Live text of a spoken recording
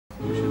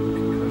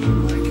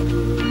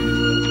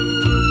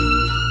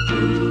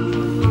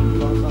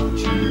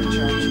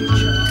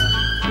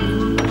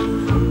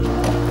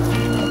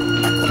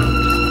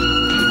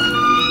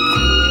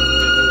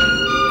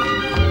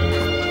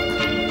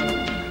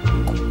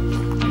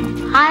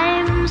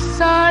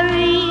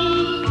sorry,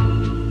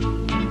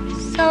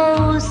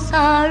 so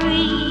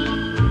sorry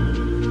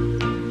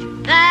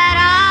that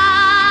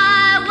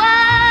I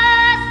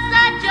was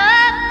such a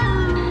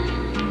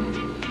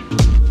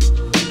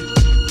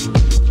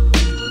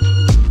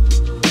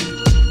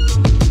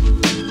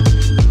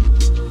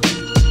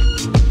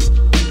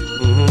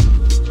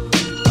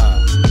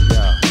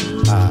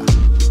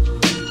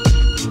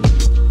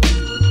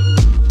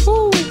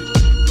Cool.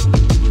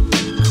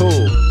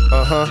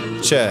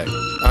 Check.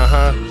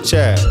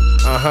 Check.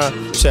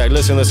 Check.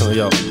 Listen,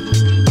 yo.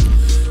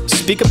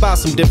 Speak about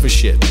some different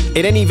shit.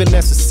 It ain't even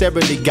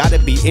necessarily gotta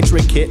be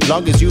intricate,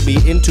 long as you be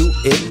into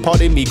it.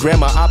 Pardon me,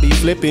 grandma, I be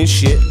flipping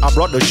shit. I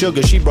brought the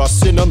sugar, she brought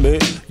cinnamon.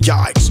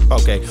 Yikes.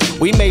 Okay,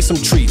 we made some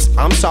treats.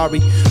 I'm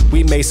sorry.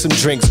 We made some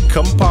drinks.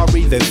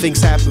 Campari, then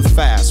things happen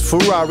fast.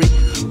 Ferrari,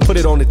 put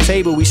it on the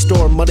table. We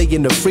store money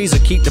in the freezer,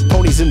 keep the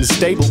ponies in the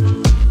stable.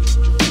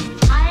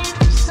 I'm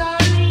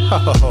sorry.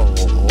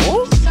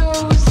 Oh,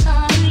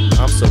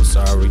 I'm so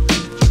sorry.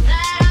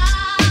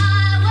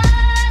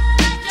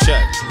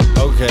 Check.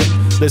 Okay.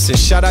 Listen,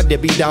 shout out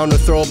Debbie down to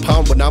throw a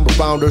pound when I'm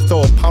around her.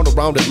 Throw a pound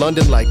around in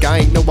London like I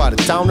ain't no out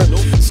of towner.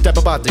 Step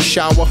about the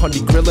shower, honey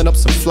grilling up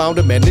some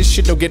flounder. Man, this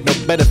shit don't get no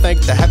better,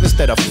 thank the heavens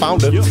that I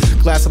found her.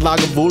 Glass of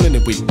Lagavulin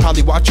and we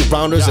probably watch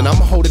around us. And I'm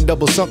holding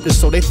double something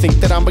so they think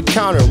that I'm a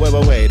counter.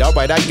 Wait.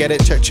 Alright, I get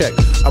it. Check.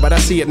 Alright, I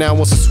see it now.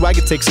 Once the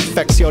swagger takes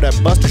effect, see all that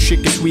buster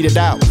shit gets weeded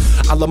out.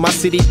 I love my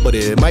city, but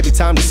it might be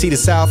time to see the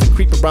South and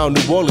creep around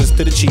New Orleans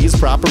till the cheese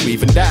proper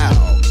even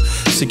down.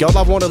 See, all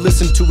I wanna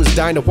listen to is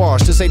Dine to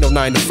Wash. This ain't no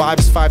 9 to 5,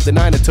 it's 5 to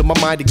 9 until my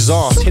mind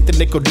exhausts. Hit the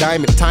nickel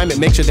diamond, time it,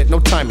 make sure that no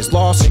time is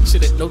lost. And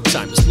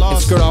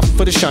skirt off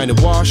for the shine and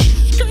wash.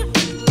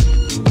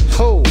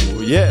 Oh,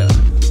 yeah.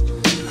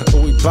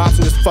 We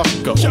bopping this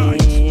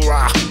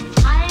fucker.